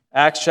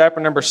Acts chapter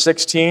number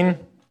 16.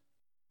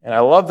 And I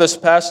love this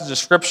passage of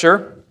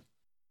Scripture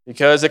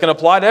because it can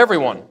apply to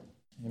everyone.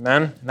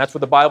 Amen? And that's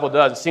what the Bible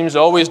does. It seems to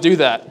always do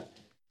that.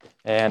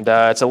 And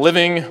it's a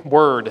living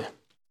word.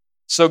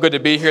 So good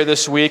to be here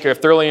this week. I've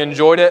thoroughly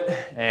enjoyed it.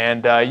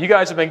 And you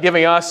guys have been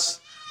giving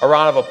us a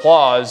round of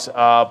applause.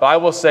 But I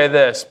will say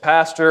this,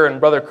 Pastor and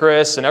Brother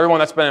Chris and everyone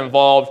that's been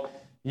involved,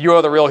 you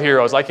are the real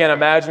heroes. I can't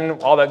imagine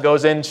all that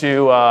goes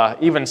into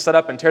even set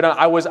up and tear down.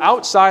 I was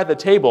outside the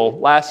table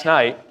last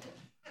night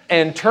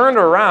and turned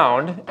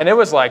around, and it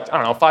was like,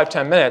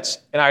 5-10 minutes,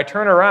 and I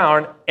turned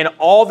around, and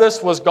all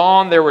this was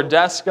gone. There were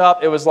desks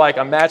up. It was like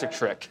a magic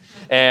trick.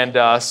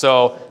 And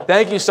so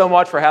thank you so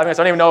much for having us.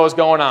 I don't even know what was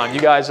going on.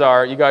 You guys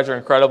are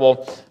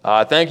incredible.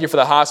 Thank you for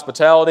the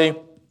hospitality.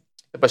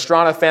 The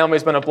Pastrana family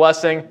has been a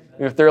blessing.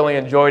 We've thoroughly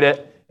enjoyed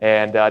it,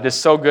 and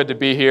just so good to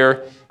be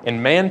here in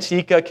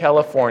Manteca,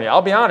 California.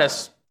 I'll be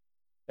honest,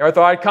 never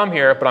thought I'd come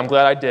here, but I'm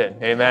glad I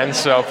did. Amen.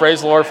 So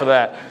praise the Lord for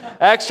that.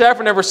 Acts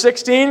chapter number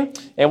 16,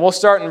 and we'll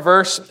start in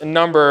verse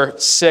number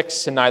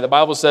 6 tonight. The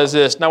Bible says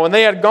this, "Now when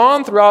they had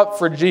gone throughout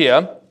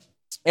Phrygia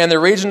and the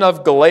region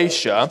of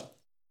Galatia,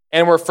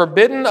 and were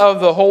forbidden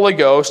of the Holy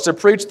Ghost to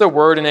preach the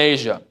word in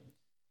Asia.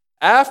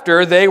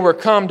 After they were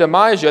come to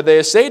Mysia, they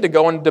essayed to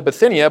go into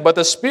Bithynia, but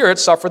the Spirit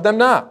suffered them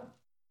not.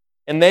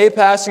 And they,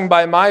 passing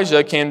by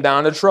Mysia, came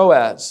down to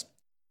Troas.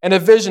 And a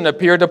vision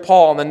appeared to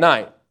Paul in the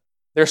night.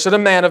 There stood a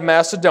man of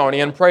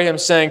Macedonia and prayed him,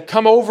 saying,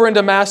 Come over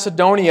into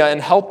Macedonia and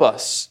help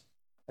us.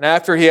 And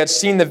after he had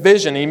seen the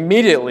vision,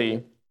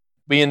 immediately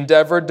we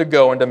endeavored to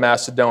go into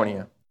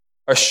Macedonia,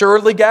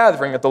 assuredly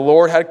gathering that the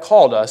Lord had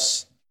called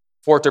us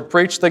for to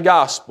preach the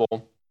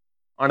gospel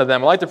unto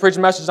them." I'd like to preach a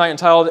message tonight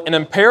entitled, An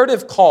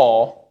Imperative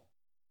Call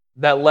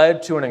That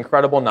Led to an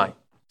Incredible Night.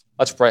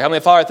 Let's pray.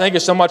 Heavenly Father, I thank you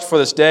so much for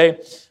this day.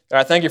 God,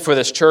 I thank you for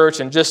this church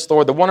and just,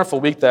 Lord, the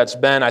wonderful week that's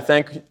been. I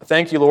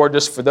thank you, Lord,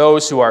 just for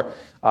those who are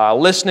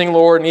listening,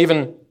 Lord, and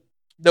even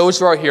those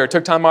who are here.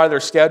 Took time out of their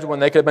schedule when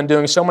they could have been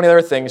doing so many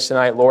other things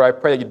tonight, Lord. I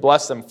pray that you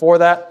bless them for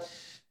that.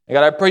 And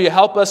God, I pray you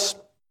help us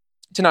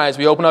tonight as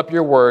we open up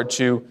your word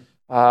to,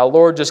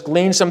 Lord, just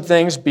glean some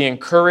things, be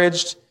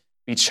encouraged,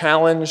 be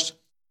challenged,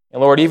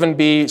 and Lord, even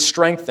be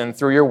strengthened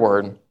through your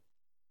word.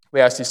 We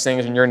ask these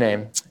things in your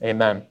name.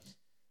 Amen.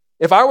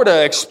 If I were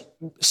to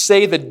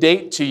say the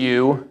date to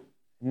you,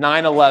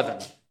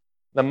 9/11,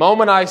 the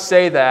moment I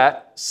say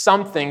that,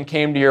 something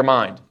came to your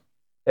mind.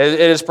 It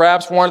is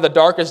perhaps one of the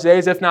darkest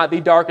days, if not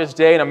the darkest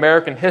day in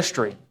American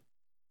history.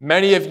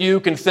 Many of you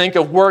can think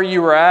of where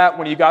you were at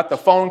when you got the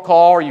phone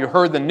call or you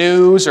heard the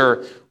news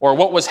or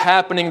what was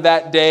happening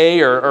that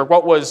day or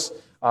what was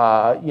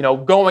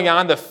going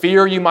on, the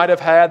fear you might have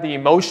had, the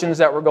emotions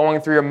that were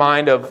going through your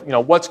mind of,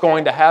 what's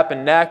going to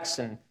happen next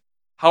and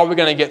how are we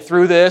going to get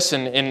through this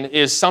and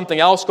is something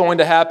else going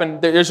to happen?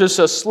 There's just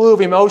a slew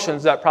of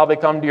emotions that probably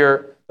come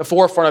to the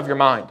forefront of your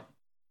mind.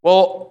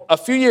 Well, a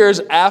few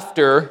years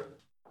after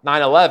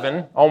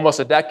 9/11, almost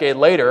a decade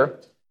later,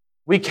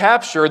 we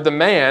captured the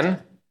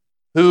man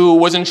who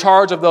was in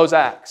charge of those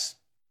acts.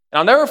 And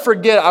I'll never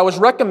forget, I was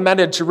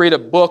recommended to read a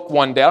book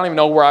one day. I don't even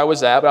know where I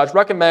was at, but I was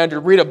recommended to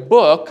read a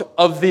book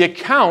of the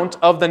account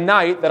of the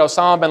night that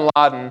Osama bin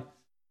Laden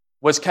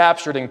was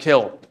captured and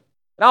killed.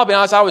 And I'll be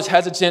honest, I was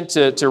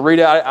hesitant to read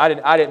it. I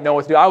didn't know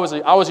what to do. I was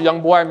a young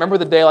boy. I remember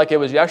the day like it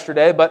was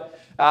yesterday, but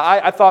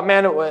I thought,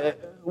 man,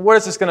 what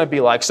is this going to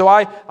be like? So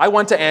I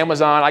went to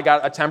Amazon. I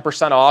got a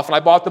 10% off, and I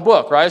bought the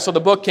book, right? So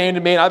the book came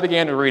to me, and I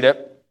began to read it.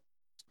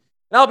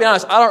 And I'll be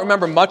honest, I don't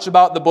remember much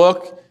about the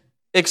book,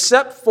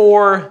 except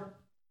for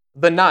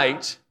the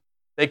night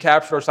they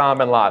captured Osama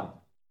bin Laden.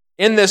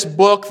 In this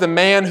book, the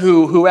man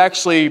who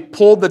actually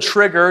pulled the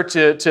trigger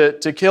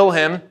to kill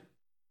him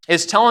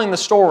is telling the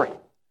story.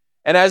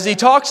 And as he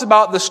talks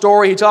about the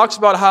story, he talks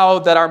about how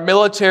that our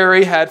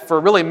military had for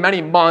really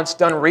many months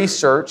done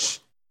research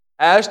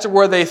as to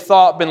where they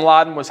thought bin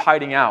Laden was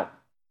hiding out.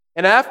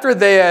 And after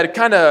they had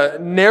kind of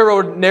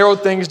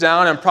narrowed things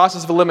down and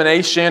process of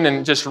elimination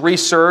and just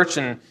research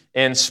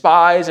and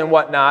spies and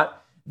whatnot,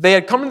 they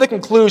had come to the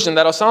conclusion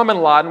that Osama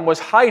bin Laden was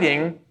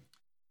hiding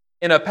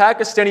in a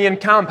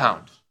Pakistani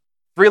compound,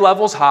 3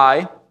 levels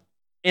high,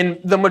 and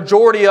the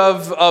majority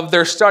of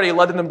their study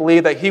led them to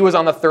believe that he was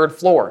on the 3rd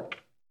floor.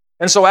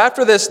 And so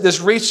after this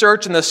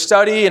research and this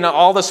study and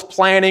all this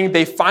planning,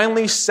 they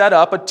finally set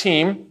up a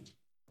team,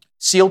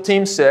 SEAL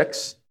Team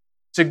 6,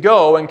 to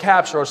go and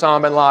capture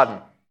Osama bin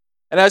Laden.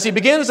 And as he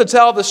begins to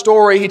tell the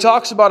story, he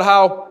talks about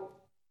how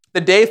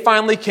the day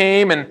finally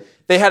came and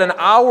they had an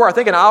hour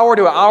to an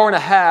hour and a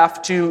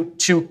half to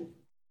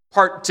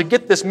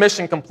get this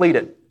mission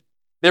completed.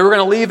 They were going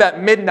to leave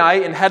at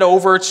midnight and head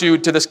over to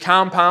this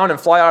compound and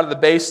fly out of the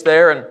base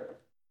there. And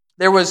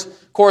there was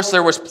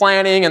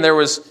planning and there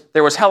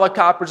was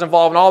helicopters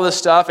involved and all this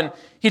stuff. And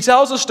he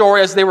tells the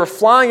story as they were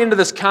flying into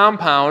this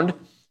compound,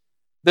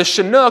 the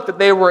Chinook that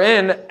they were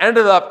in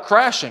ended up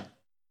crashing,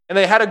 and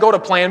they had to go to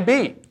Plan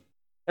B.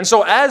 And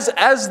so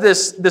as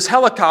this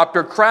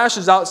helicopter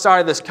crashes outside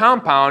of this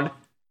compound,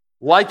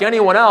 like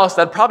anyone else,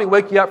 that'd probably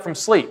wake you up from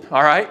sleep,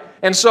 all right?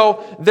 And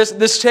so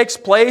this takes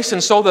place,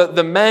 and so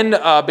the men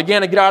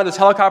began to get out of this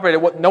helicopter.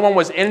 No one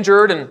was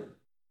injured, and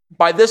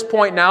by this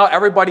point now,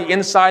 everybody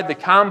inside the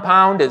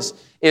compound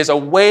is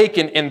awake,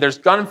 and there's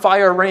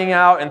gunfire ringing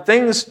out, and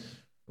things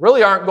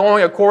really aren't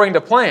going according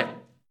to plan.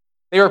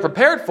 They were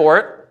prepared for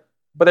it,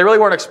 but they really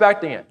weren't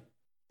expecting it.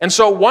 And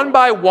so one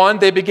by one,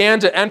 they began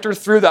to enter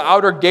through the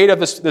outer gate of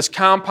this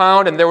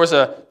compound, and there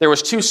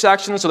was two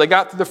sections. So they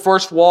got through the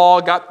first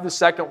wall, got through the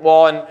second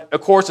wall, and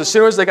of course, as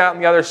soon as they got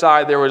on the other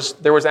side, there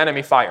was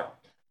enemy fire.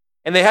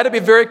 And they had to be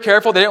very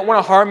careful. They didn't want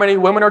to harm any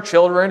women or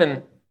children,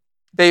 and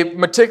they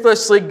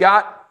meticulously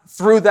got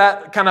through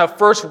that kind of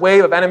first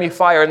wave of enemy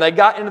fire, and they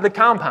got into the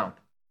compound.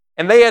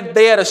 And they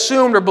had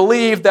assumed or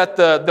believed that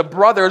the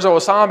brothers of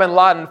Osama bin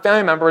Laden,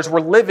 family members,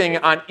 were living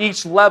on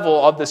each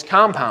level of this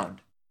compound.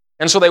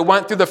 And so they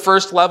went through the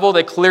first level,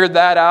 they cleared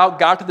that out,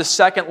 got to the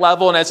second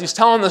level, and as he's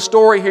telling the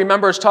story, he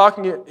remembers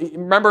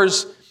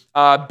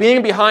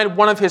being behind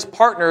one of his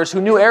partners who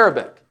knew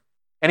Arabic.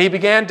 And he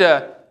began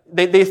to,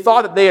 they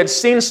thought that they had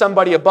seen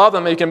somebody above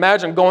them, and you can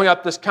imagine going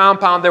up this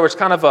compound, there was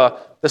kind of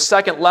the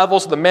second level,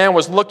 so the man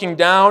was looking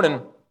down,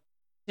 and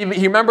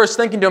he remembers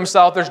thinking to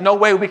himself, there's no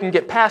way we can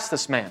get past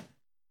this man.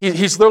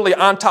 He's literally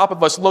on top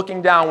of us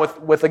looking down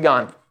with a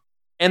gun.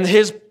 And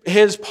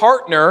his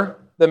partner,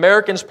 the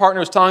American's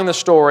partner who's telling the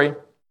story,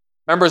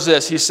 remembers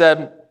this. He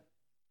said,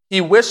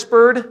 he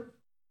whispered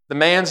the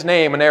man's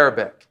name in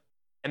Arabic.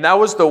 And that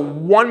was the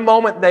one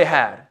moment they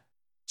had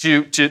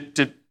to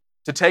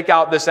take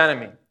out this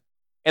enemy.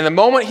 And the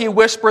moment he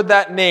whispered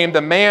that name,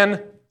 the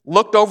man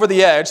looked over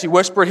the edge, he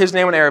whispered his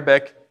name in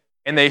Arabic,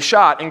 and they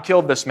shot and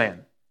killed this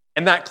man.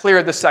 And that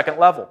cleared the second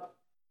level.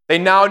 They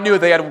now knew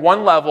they had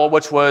one level,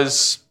 which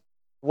was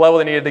the level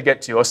they needed to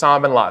get to,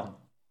 Osama bin Laden.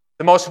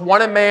 The most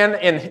wanted man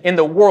in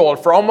the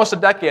world for almost a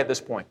decade at this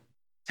point,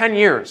 10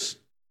 years.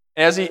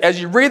 And as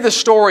you read the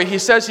story, he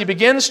says he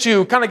begins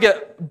to kind of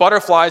get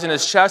butterflies in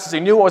his chest as he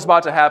knew what was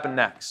about to happen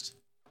next.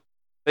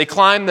 They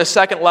climb the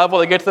second level,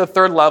 they get to the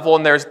third level,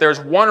 and there's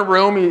one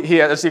room,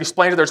 as he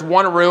explained it, there's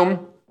one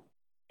room,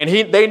 and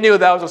they knew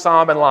that was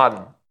Osama bin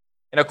Laden.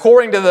 And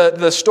according to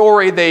the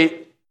story,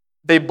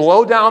 they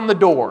blow down the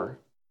door,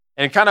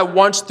 and kind of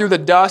once through the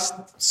dust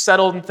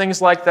settled and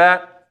things like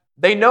that,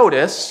 they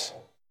notice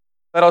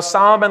that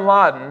Osama bin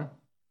Laden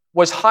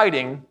was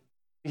hiding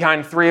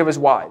behind 3 of his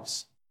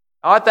wives.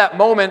 Now, at that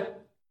moment,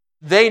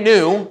 they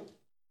knew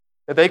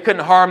that they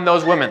couldn't harm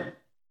those women.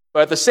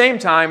 But at the same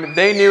time,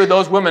 they knew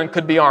those women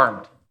could be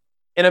armed.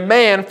 And a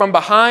man from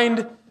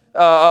behind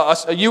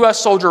a U.S.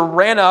 soldier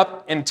ran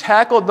up and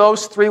tackled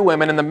those 3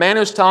 women, and the man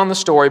who's telling the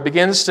story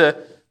begins to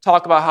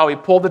talk about how he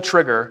pulled the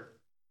trigger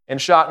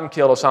and shot and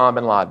killed Osama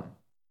bin Laden.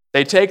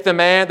 They take bin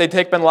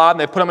Laden,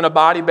 they put him in a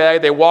body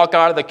bag, they walk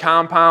out of the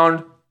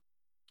compound,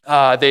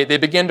 they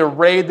begin to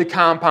raid the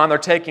compound, they're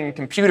taking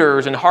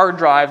computers and hard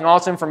drives and all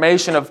this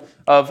information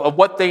of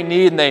what they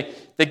need, and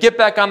they get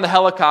back on the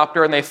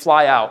helicopter and they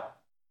fly out.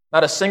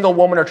 Not a single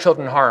woman or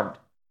children harmed.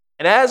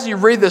 And as you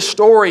read this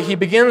story, he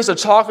begins to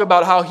talk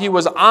about how he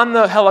was on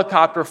the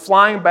helicopter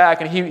flying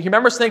back, and he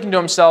remembers thinking to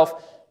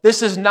himself,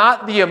 this is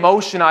not the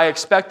emotion I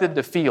expected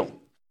to feel.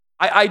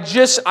 I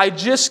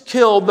just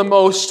killed the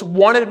most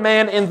wanted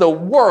man in the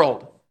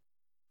world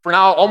for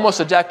now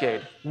almost a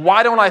decade.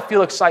 Why don't I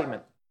feel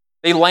excitement?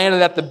 They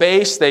landed at the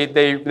base.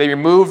 They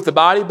removed the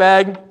body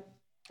bag.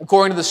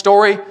 According to the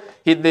story,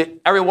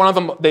 every one of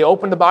them, they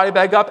opened the body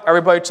bag up.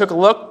 Everybody took a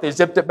look. They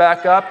zipped it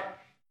back up.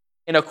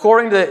 And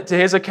according to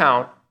his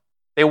account,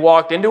 they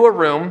walked into a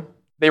room.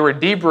 They were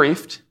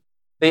debriefed.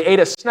 They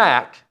ate a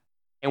snack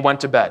and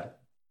went to bed.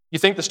 You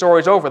think the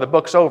story's over. The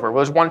book's over.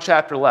 Well, there's one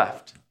chapter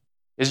left.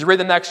 As you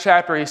read the next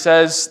chapter, he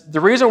says, the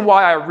reason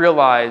why I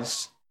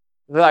realized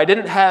that I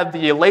didn't have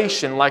the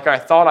elation like I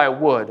thought I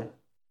would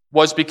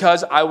was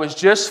because I was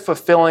just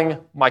fulfilling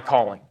my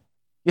calling.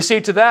 You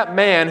see, to that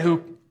man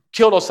who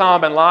killed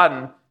Osama bin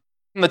Laden,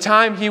 from the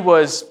time he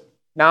was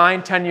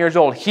 9, 10 years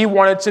old, he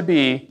wanted to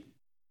be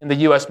in the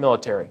U.S.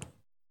 military.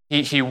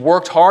 He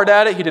worked hard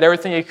at it. He did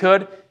everything he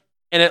could,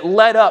 and it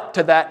led up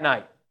to that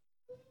night.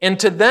 And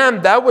to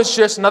them, that was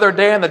just another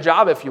day on the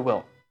job, if you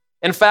will.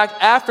 In fact,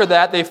 after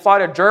that, they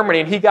fought at Germany,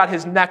 and he got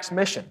his next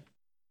mission.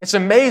 It's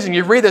amazing.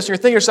 You read this, and you're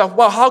thinking to yourself,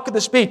 well, how could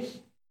this be?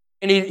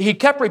 And he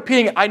kept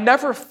repeating, I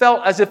never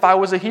felt as if I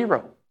was a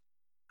hero.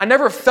 I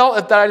never felt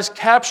that I just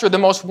captured the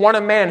most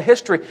wanted man in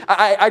history.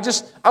 I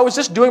was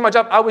just doing my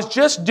job. I was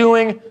just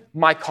doing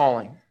my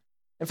calling.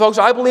 And folks,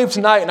 I believe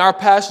tonight in our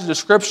passage of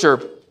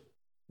Scripture,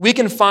 we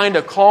can find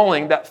a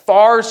calling that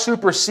far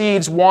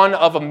supersedes one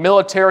of a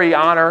military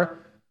honor,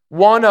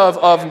 one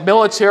of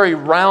military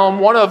realm,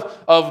 one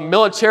of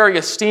military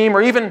esteem,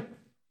 or even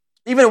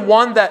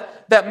one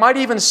that might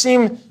even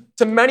seem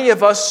to many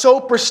of us so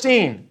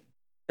pristine.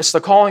 It's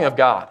the calling of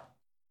God.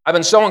 I've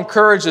been so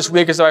encouraged this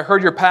week as I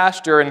heard your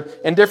pastor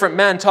and different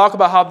men talk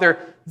about how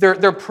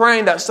they're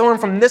praying that someone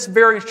from this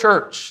very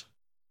church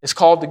is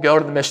called to go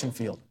to the mission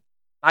field.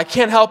 I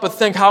can't help but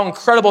think how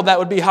incredible that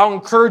would be, how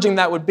encouraging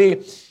that would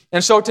be.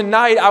 And so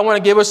tonight I want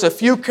to give us a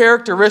few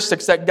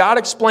characteristics that God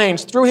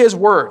explains through His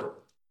Word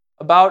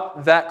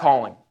about that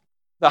calling.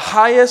 the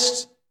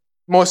highest,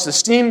 most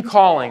esteemed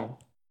calling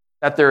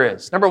that there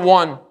is. Number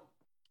one,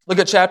 look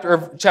at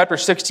chapter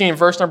 16,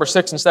 verse number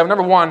 6 and 7.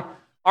 Number one,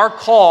 our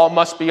call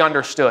must be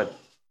understood.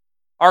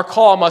 Our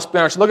call must be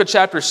understood. Look at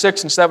chapter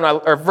 6 and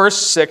 7, or verse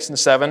 6 and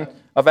 7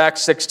 of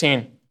Acts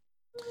 16.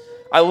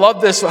 I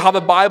love this, how the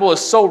Bible is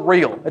so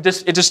real.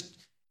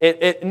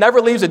 It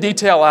never leaves a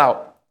detail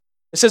out.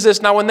 It says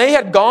this, now when they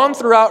had gone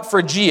throughout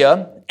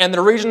Phrygia and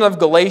the region of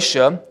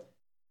Galatia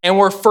and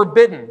were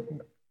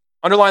forbidden,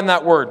 underline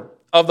that word,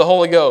 of the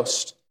Holy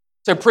Ghost,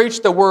 to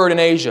preach the word in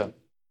Asia.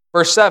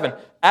 Verse 7,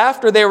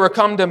 after they were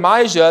come to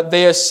Mysia,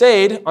 they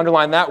essayed,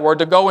 underline that word,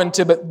 to go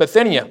into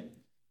Bithynia.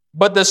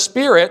 But the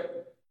Spirit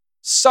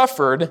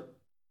suffered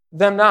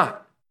them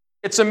not.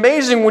 It's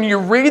amazing when you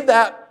read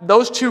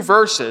those two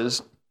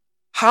verses,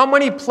 how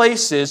many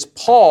places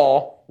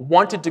Paul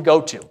wanted to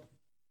go to.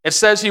 It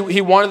says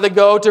he wanted to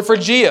go to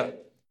Phrygia.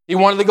 He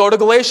wanted to go to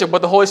Galatia,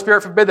 but the Holy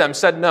Spirit forbid them,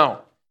 said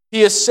no.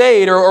 He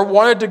essayed or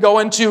wanted to go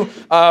into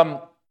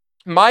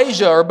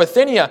Mysia or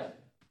Bithynia,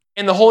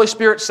 and the Holy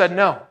Spirit said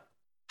no.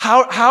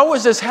 How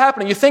is this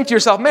happening? You think to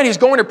yourself, man, he's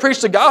going to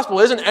preach the gospel.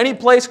 Isn't any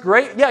place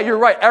great? Yeah, you're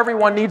right.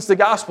 Everyone needs the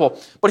gospel.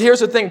 But here's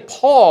the thing.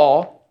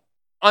 Paul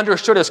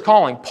understood his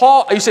calling.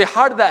 Paul, you say,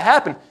 how did that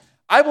happen?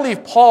 I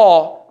believe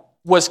Paul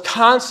was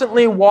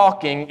constantly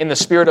walking in the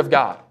Spirit of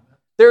God.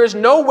 There is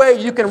no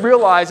way you can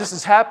realize this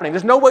is happening.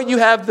 There's no way you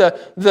have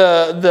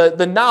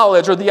the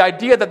knowledge or the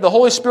idea that the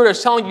Holy Spirit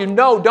is telling you,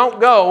 no,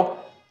 don't go,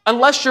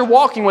 unless you're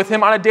walking with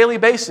Him on a daily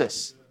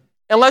basis.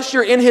 Unless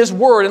you're in His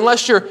Word,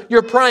 unless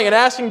you're praying and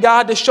asking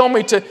God to show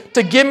me,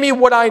 to give me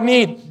what I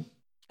need.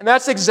 And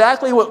that's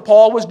exactly what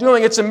Paul was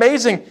doing. It's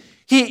amazing.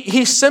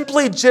 He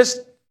simply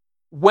just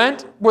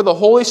went where the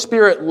Holy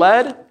Spirit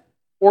led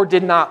or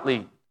did not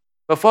lead.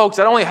 But folks,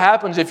 that only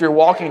happens if you're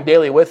walking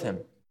daily with Him.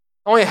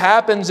 It only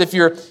happens if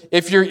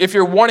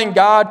you're wanting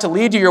God to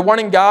lead you, you're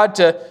wanting God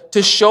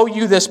to show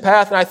you this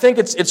path. And I think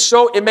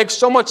it makes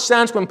so much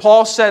sense when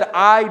Paul said,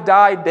 I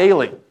die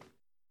daily.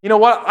 You know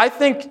what? I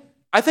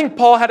think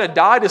Paul had to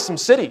die to some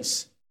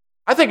cities.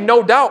 I think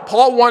no doubt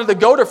Paul wanted to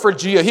go to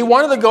Phrygia. He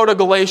wanted to go to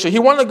Galatia. He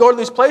wanted to go to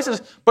these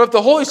places. But if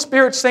the Holy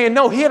Spirit's saying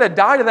no, he had to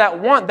die to that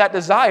want, that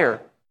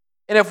desire.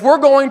 And if we're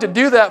going to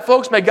do that,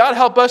 folks, may God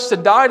help us to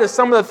die to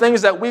some of the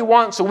things that we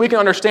want so we can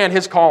understand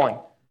His calling.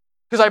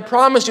 Because I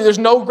promise you, there's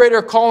no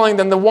greater calling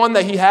than the one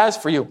that He has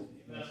for you.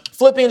 Amen.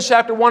 Philippians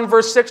chapter 1,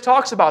 verse 6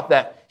 talks about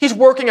that. He's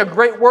working a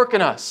great work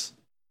in us.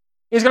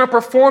 He's going to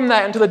perform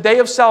that until the day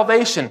of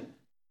salvation.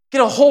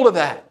 Get a hold of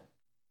that.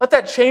 Let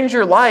that change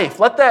your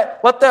life. Let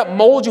that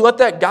mold you. Let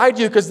that guide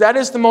you, because that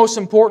is the most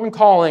important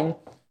calling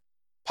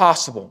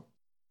possible.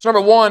 So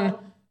number one,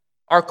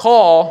 our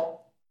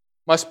call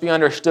must be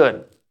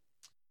understood.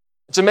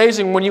 It's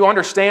amazing when you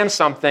understand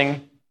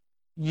something,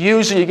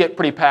 usually you get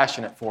pretty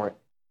passionate for it.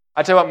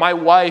 I tell you what, my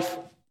wife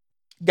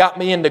got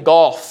me into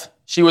golf.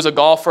 She was a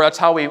golfer. That's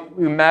how we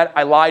met.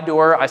 I lied to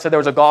her. I said there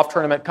was a golf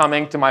tournament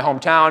coming to my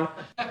hometown.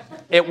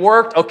 It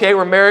worked. Okay,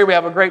 we're married. We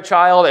have a great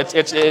child.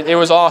 It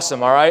was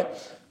awesome, all right?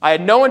 I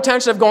had no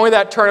intention of going to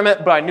that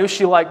tournament, but I knew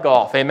she liked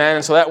golf. Amen?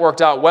 And so that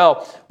worked out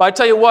well. But I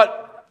tell you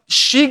what,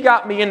 she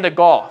got me into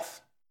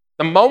golf.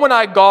 The moment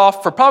I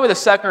golfed, for probably the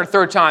second or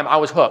third time, I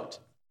was hooked.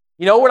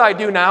 You know what I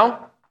do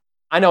now?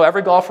 I know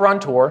every golfer on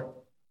tour.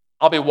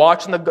 I'll be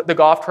watching the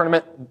golf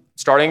tournament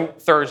starting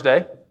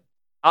Thursday.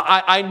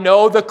 I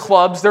know the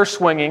clubs they're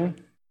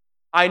swinging.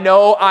 I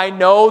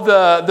know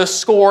the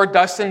score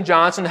Dustin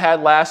Johnson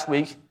had last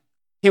week.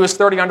 He was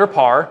 30 under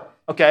par.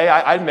 Okay,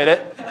 I admit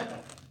it.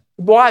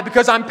 Why?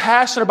 Because I'm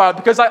passionate about it.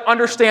 Because I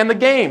understand the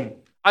game.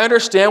 I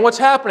understand what's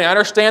happening. I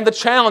understand the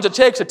challenge it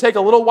takes to take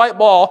a little white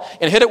ball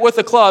and hit it with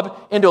a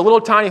club into a little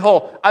tiny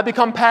hole. I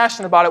become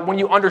passionate about it when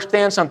you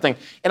understand something.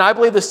 And I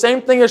believe the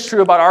same thing is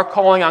true about our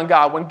calling on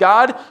God. When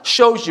God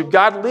shows you,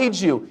 God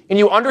leads you, and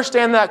you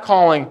understand that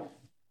calling,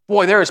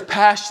 boy, there is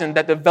passion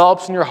that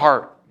develops in your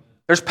heart.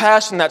 There's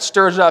passion that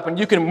stirs up, and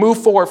you can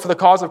move forward for the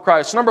cause of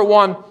Christ. So number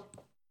one,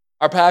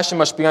 our passion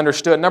must be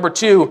understood. Number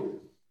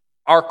two,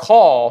 our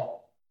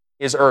call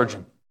is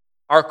urgent.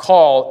 Our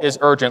call is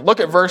urgent. Look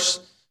at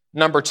verse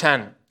number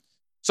 10.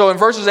 So in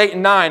verses 8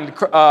 and 9,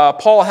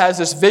 Paul has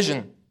this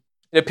vision.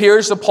 It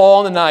appears to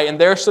Paul in the night, and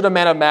there stood a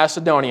man of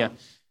Macedonia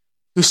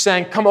who's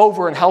saying, come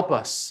over and help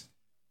us.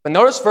 But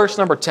notice verse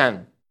number 10.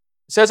 It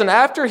says, and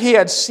after he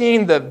had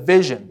seen the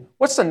vision,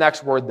 what's the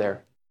next word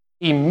there?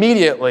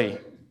 Immediately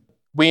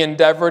we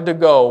endeavored to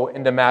go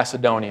into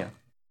Macedonia.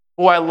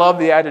 Oh, I love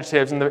the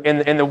adjectives in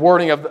the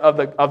wording of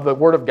the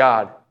Word of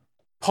God.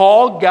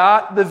 Paul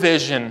got the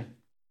vision,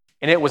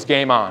 and it was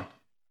game on.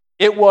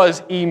 It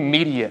was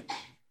immediate.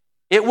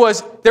 There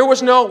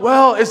was no,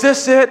 well, is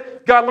this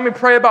it? God, let me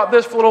pray about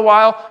this for a little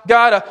while.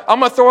 God, I'm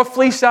going to throw a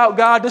fleece out,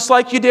 God, just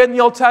like you did in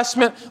the Old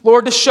Testament.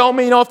 Lord, just show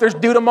me, if there's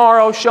dew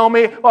tomorrow, show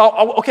me.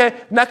 Well, okay,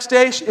 next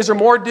day, is there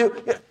more dew?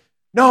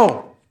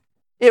 No,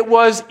 it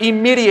was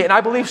immediate. And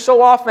I believe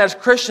so often as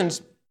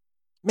Christians,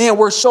 man,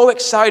 we're so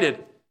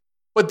excited.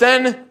 But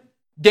then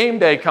game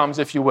day comes,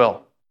 if you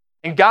will.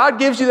 And God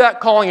gives you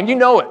that calling, and you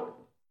know it.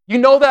 You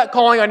know that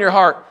calling on your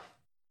heart.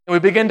 And we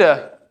begin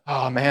to,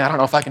 oh man, I don't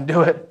know if I can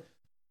do it.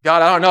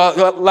 God, I don't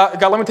know.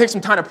 God, let me take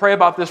some time to pray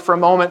about this for a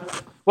moment.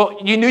 Well,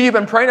 you knew you've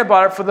been praying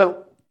about it for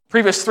the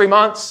previous 3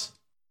 months.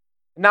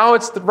 Now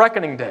it's the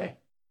reckoning day.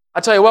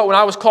 I tell you what, when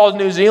I was called to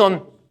New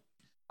Zealand,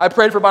 I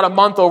prayed for about a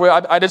month over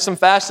it. I did some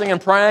fasting and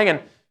praying,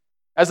 and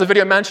as the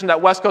video mentioned,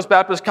 at West Coast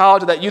Baptist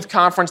College, at that youth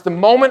conference, the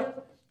moment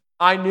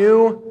I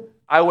knew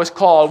I was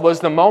called was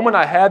the moment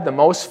I had the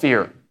most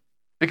fear.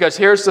 Because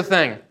here's the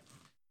thing.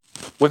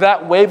 With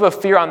that wave of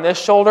fear on this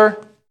shoulder,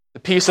 the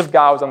peace of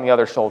God was on the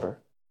other shoulder.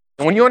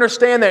 And when you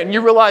understand that and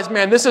you realize,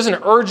 man, this is an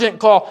urgent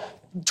call,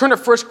 turn to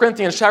 1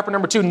 Corinthians chapter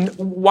number 2.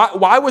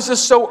 Why was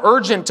this so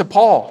urgent to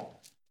Paul?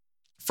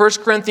 1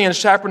 Corinthians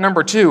chapter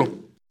number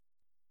 2.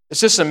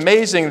 It's just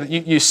amazing that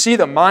you see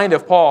the mind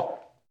of Paul.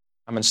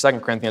 I'm in 2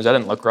 Corinthians. That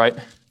didn't look right.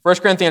 1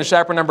 Corinthians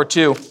chapter number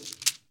 2.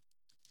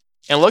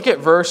 And look at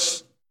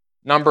verse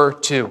number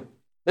 2.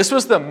 This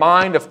was the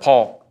mind of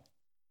Paul.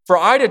 For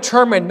I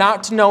determined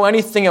not to know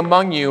anything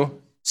among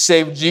you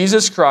save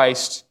Jesus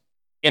Christ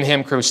and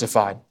Him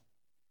crucified.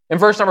 In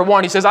verse number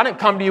 1, he says, I didn't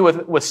come to you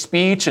with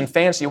speech and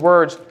fancy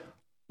words.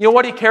 You know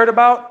what he cared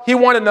about? He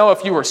wanted to know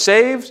if you were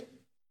saved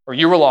or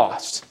you were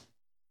lost.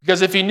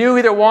 Because if he knew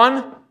either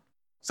one,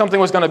 something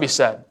was going to be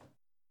said.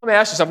 Let me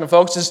ask you something,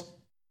 folks.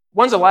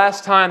 When's the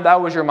last time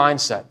that was your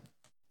mindset?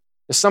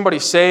 Is somebody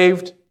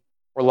saved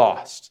or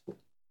lost?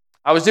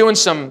 I was doing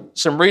some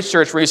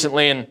research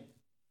recently, and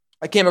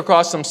I came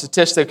across some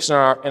statistics in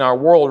our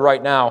world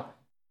right now.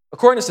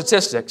 According to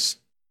statistics,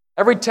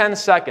 every 10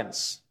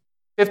 seconds,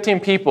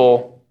 15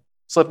 people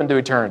slip into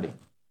eternity.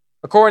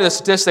 According to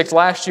statistics,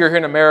 last year here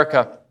in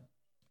America,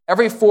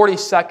 every 40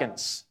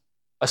 seconds,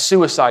 a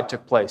suicide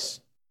took place.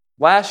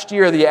 Last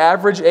year, the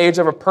average age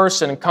of a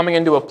person coming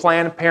into a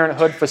Planned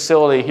Parenthood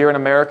facility here in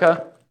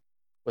America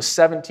was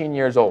 17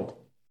 years old.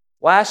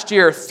 Last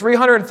year,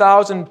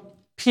 300,000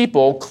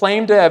 people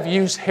claimed to have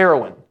used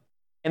heroin,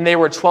 and they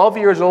were 12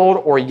 years old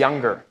or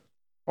younger.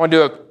 I want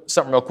to do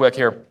something real quick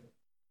here.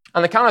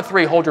 On the count of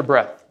 3, hold your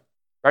breath.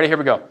 Ready? Here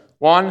we go.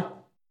 1,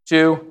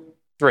 2,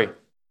 3.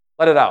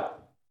 Let it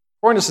out.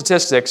 According to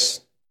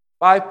statistics,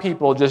 5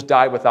 people just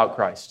died without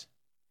Christ.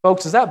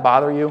 Folks, does that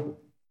bother you?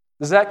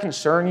 Does that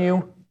concern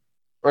you?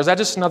 Or is that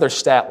just another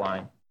stat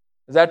line?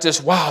 Is that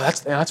just, wow,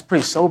 that's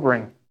pretty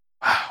sobering.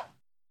 Wow.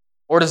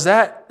 Or does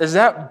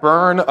that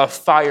burn a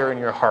fire in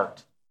your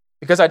heart?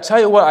 Because I tell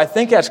you what, I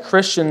think as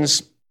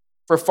Christians,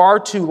 for far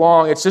too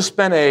long, it's just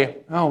been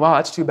oh, wow,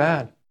 that's too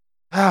bad.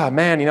 Ah,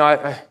 man,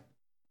 I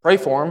pray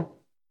for them.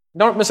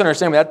 Don't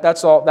misunderstand me.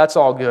 That's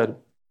all good.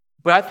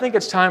 But I think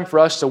it's time for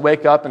us to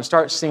wake up and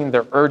start seeing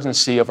the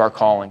urgency of our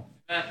calling.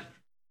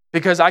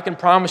 Because I can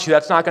promise you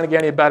that's not going to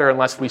get any better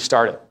unless we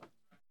start it.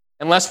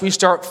 Unless we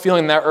start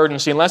feeling that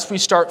urgency. Unless we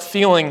start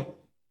feeling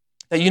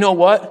that, you know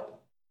what?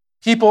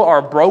 People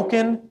are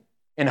broken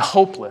and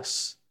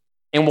hopeless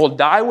and will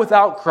die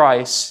without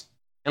Christ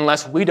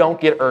unless we don't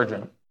get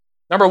urgent.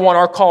 Number 1,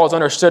 our call is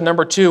understood.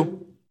 Number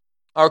 2,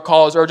 our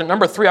call is urgent.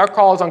 Number 3, our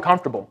call is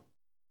uncomfortable.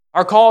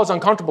 Our call is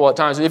uncomfortable at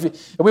times.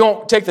 If we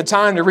won't take the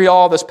time to read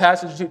all this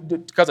passage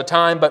because of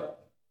time,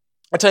 but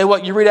I tell you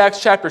what, you read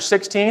Acts chapter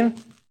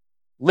 16,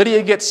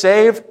 Lydia gets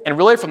saved, and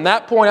really from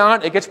that point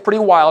on, it gets pretty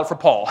wild for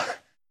Paul.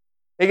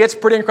 It gets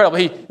pretty incredible.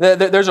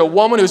 There's a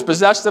woman who's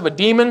possessed of a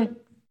demon.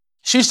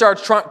 She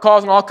starts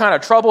causing all kind of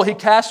trouble. He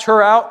casts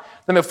her out.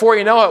 Then before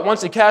you know it,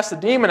 once he casts the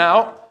demon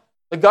out,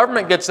 the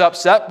government gets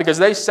upset because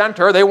they sent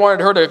her. They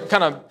wanted her to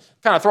kind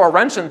of throw a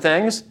wrench in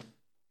things.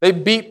 They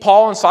beat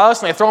Paul and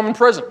Silas, and they throw them in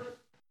prison.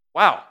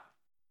 Wow.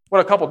 What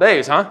a couple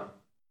days, huh?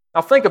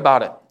 Now think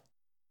about it.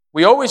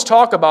 We always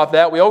talk about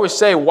that. We always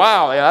say,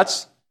 wow, yeah,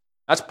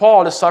 that's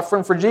Paul just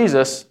suffering for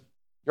Jesus.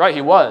 You're right,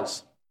 he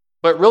was.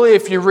 But really,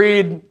 if you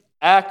read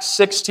Acts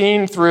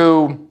 16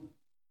 through,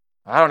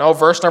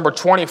 verse number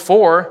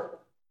 24,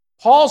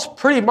 Paul's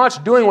pretty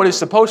much doing what he's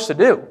supposed to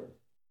do.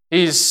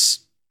 He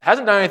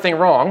hasn't done anything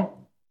wrong.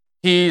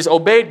 He's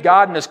obeyed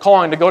God in his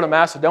calling to go to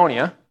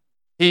Macedonia.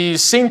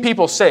 He's seen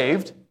people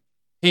saved.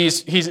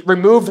 He's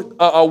removed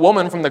a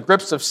woman from the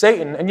grips of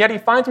Satan, and yet he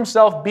finds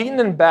himself beaten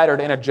and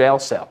battered in a jail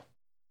cell.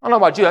 I don't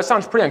know about you, that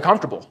sounds pretty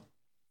uncomfortable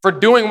for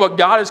doing what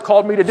God has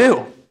called me to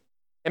do.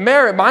 And may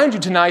I remind you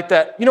tonight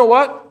that, you know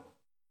what?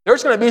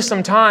 There's going to be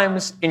some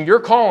times in your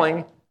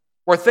calling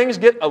where things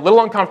get a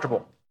little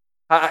uncomfortable.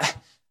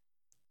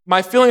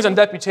 My feelings on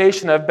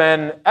deputation have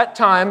been, at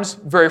times,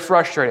 very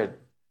frustrated.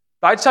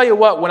 But I tell you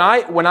what, when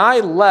I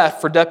left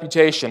for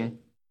deputation,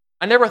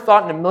 I never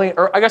thought in a million,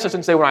 or I guess I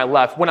shouldn't say when I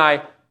left.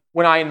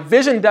 When I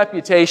envisioned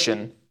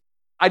deputation,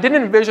 I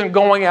didn't envision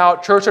going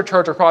out church to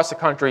church across the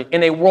country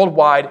in a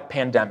worldwide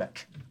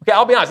pandemic. Okay,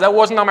 I'll be honest, that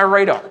wasn't on my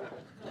radar.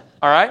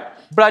 All right?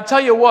 But I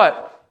tell you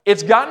what,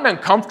 it's gotten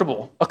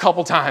uncomfortable a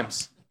couple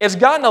times. It's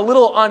gotten a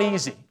little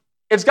uneasy.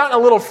 It's gotten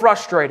a little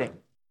frustrating.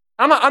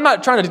 I'm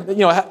not trying to,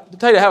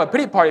 tell you to have a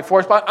pity party for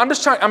us, but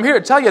I'm here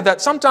to tell you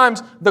that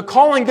sometimes the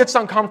calling gets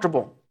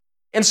uncomfortable.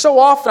 And so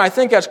often, I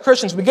think as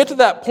Christians, we get to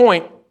that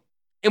point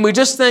and we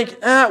just think,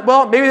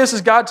 maybe this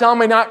is God telling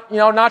me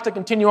not to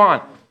continue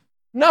on.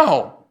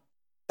 No.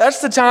 That's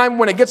the time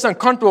when it gets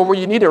uncomfortable where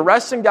you need to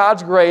rest in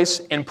God's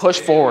grace and push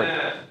forward.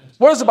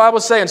 What does the Bible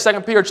say in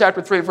 2 Peter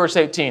chapter 3, verse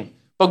 18?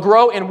 But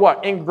grow in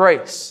what? In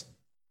grace.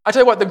 I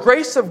tell you what, the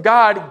grace of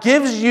God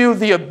gives you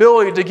the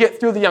ability to get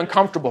through the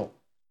uncomfortable.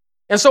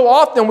 And so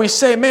often we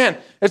say, man,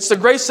 it's the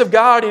grace of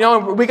God,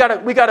 and we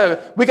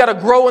gotta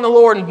grow in the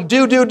Lord and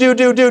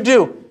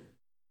do.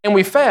 And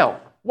we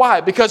fail.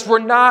 Why? Because we're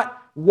not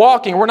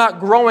walking, we're not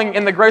growing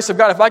in the grace of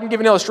God. If I can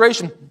give you an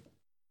illustration,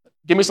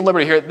 give me some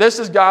liberty here. This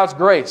is God's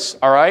grace,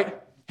 all right?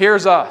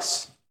 Here's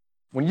us.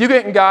 When you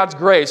get in God's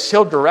grace,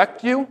 He'll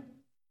direct you,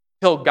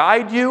 He'll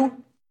guide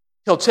you,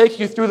 He'll take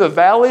you through the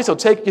valleys, He'll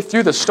take you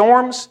through the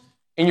storms,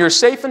 and you're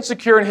safe and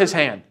secure in His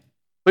hand.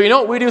 But you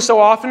know what we do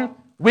so often?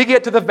 We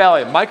get to the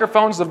valley.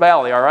 Microphone's the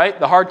valley, all right?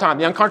 The hard time,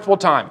 the uncomfortable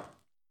time.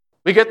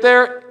 We get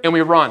there and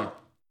we run.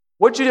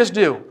 What'd you just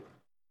do?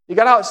 You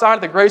got outside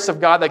of the grace of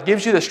God that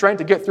gives you the strength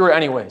to get through it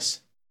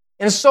anyways.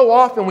 And so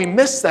often we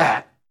miss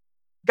that.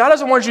 God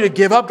doesn't want you to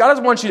give up. God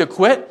doesn't want you to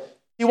quit.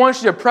 He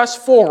wants you to press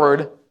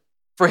forward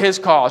for His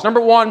cause.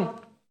 Number one,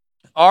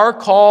 our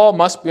call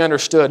must be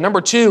understood.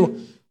 Number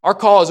two, our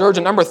call is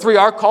urgent. Number three,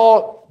 our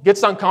call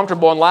gets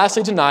uncomfortable. And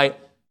lastly tonight,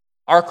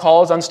 our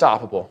call is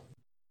unstoppable.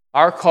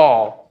 Our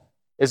call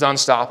is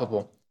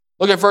unstoppable.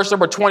 Look at verse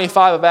number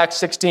 25 of Acts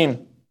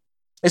 16.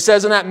 It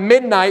says, and at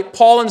midnight,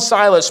 Paul and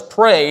Silas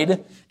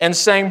prayed and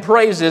sang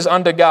praises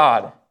unto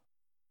God,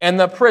 and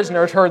the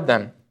prisoners heard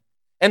them.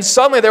 And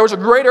suddenly there was a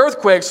great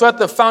earthquake, so that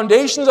the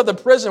foundations of the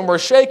prison were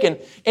shaken,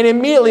 and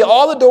immediately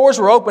all the doors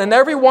were open, and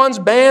everyone's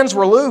bands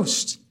were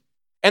loosed.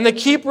 And the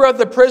keeper of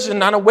the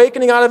prison, on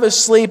awakening out of his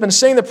sleep and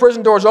seeing the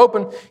prison doors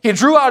open, he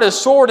drew out his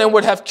sword and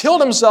would have killed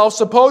himself,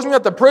 supposing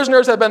that the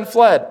prisoners had been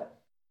fled.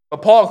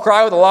 But Paul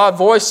cried with a loud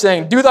voice,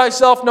 saying, do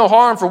thyself no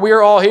harm, for we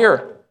are all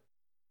here.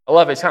 I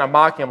love it. He's kind of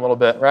mocking him a little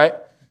bit, right?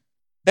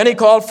 Then he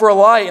called for a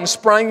light and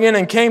sprang in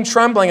and came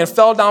trembling and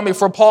fell down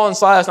before Paul and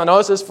Silas. Now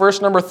notice this,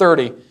 verse number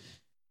 30.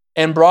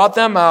 And brought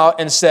them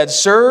out and said,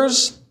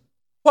 sirs,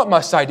 what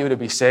must I do to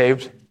be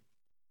saved?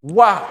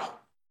 Wow.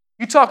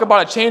 You talk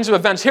about a change of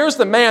events. Here's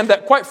the man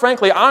that, quite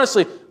frankly,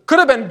 honestly, could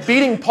have been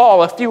beating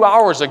Paul a few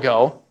hours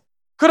ago,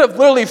 could have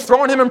literally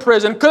thrown him in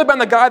prison, could have been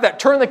the guy that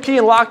turned the key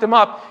and locked him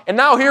up, and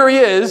now here he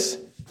is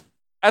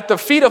at the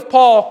feet of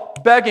Paul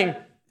begging,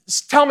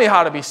 tell me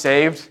how to be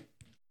saved.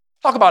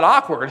 Talk about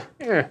awkward.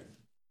 Here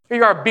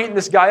you are beating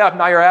this guy up,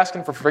 now you're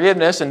asking for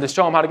forgiveness and to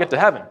show him how to get to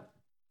heaven.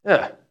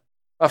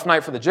 Rough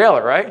night for the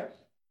jailer, right?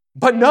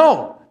 But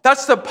no,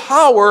 that's the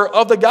power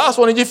of the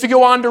gospel. And if you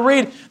go on to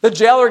read, the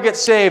jailer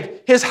gets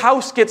saved, his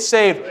house gets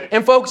saved.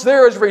 And folks,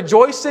 there is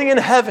rejoicing in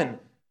heaven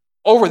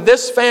over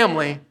this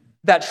family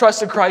that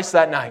trusted Christ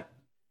that night.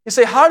 You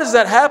say, how does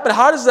that happen?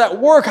 How does that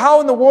work?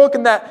 How in the world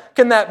can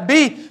that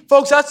be?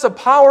 Folks, that's the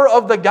power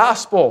of the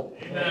gospel.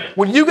 Amen.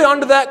 When you get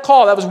under that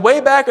call, that was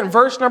way back in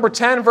verse number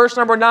 10, verse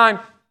number 9,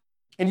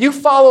 and you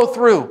follow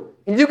through,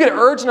 and you get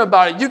urgent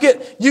about it,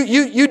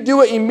 you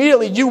do it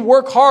immediately, you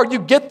work hard, you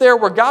get there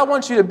where God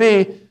wants you to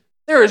be,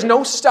 there is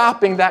no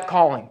stopping that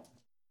calling.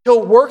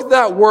 He'll work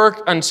that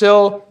work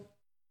until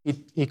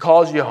he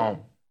calls you home.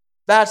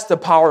 That's the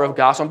power of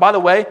gospel. And by the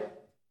way,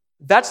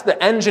 that's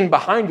the engine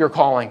behind your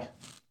calling.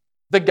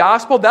 The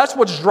gospel, that's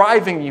what's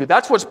driving you.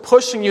 That's what's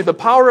pushing you. The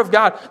power of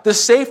God, the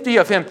safety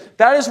of Him,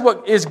 that is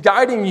what is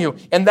guiding you.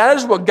 And that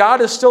is what God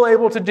is still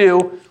able to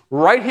do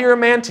right here in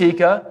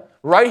Manteca,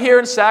 right here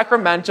in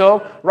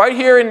Sacramento, right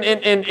here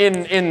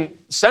in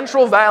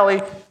Central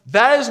Valley.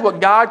 That is what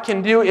God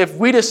can do if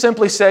we just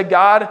simply say,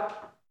 God,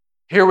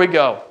 here we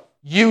go.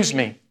 Use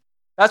me.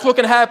 That's what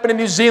can happen in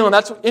New Zealand.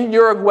 That's in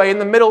Uruguay, in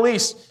the Middle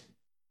East.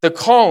 The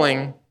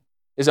calling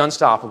is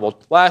unstoppable.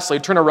 Lastly,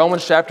 turn to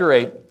Romans chapter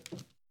 8.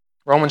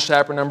 Romans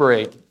chapter number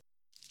 8.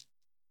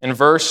 In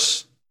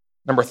verse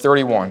number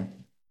 31.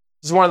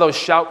 This is one of those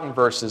shouting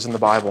verses in the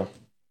Bible.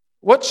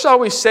 What shall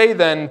we say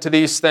then to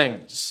these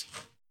things?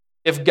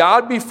 If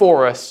God be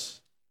for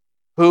us,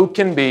 who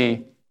can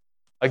be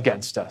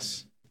against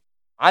us?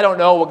 I don't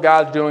know what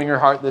God's doing in your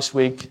heart this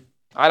week.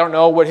 I don't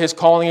know what His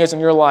calling is in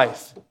your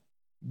life.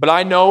 But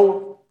I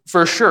know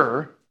for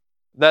sure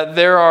that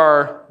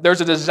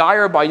there's a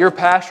desire by your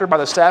pastor, by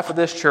the staff of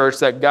this church,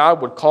 that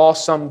God would call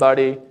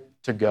somebody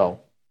to go.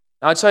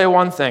 Now, I'll tell you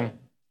one thing.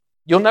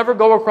 You'll never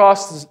go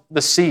across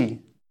the sea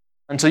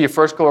until you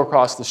first go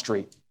across the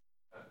street.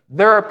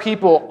 There are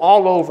people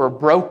all over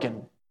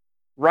broken,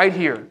 right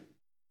here,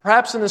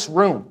 perhaps in this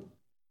room,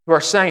 who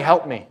are saying,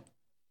 help me.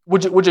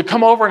 Would you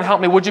come over and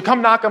help me? Would you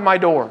come knock on my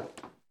door?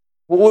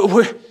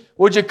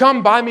 Would you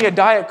come buy me a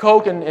Diet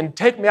Coke and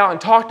take me out and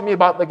talk to me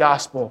about the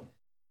gospel?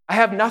 I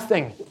have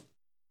nothing.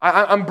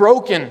 I'm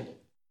broken.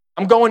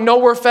 I'm going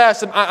nowhere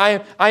fast.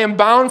 I am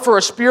bound for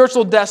a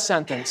spiritual death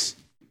sentence.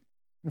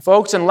 And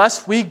folks,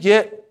 unless we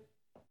get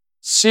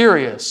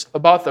serious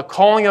about the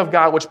calling of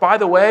God, which, by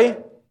the way,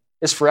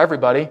 is for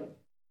everybody,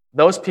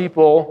 those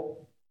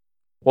people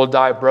will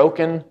die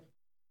broken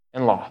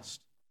and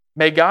lost.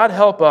 May God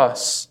help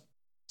us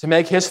to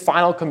make His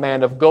final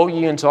command of go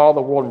ye into all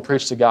the world and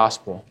preach the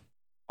gospel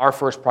our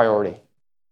first priority.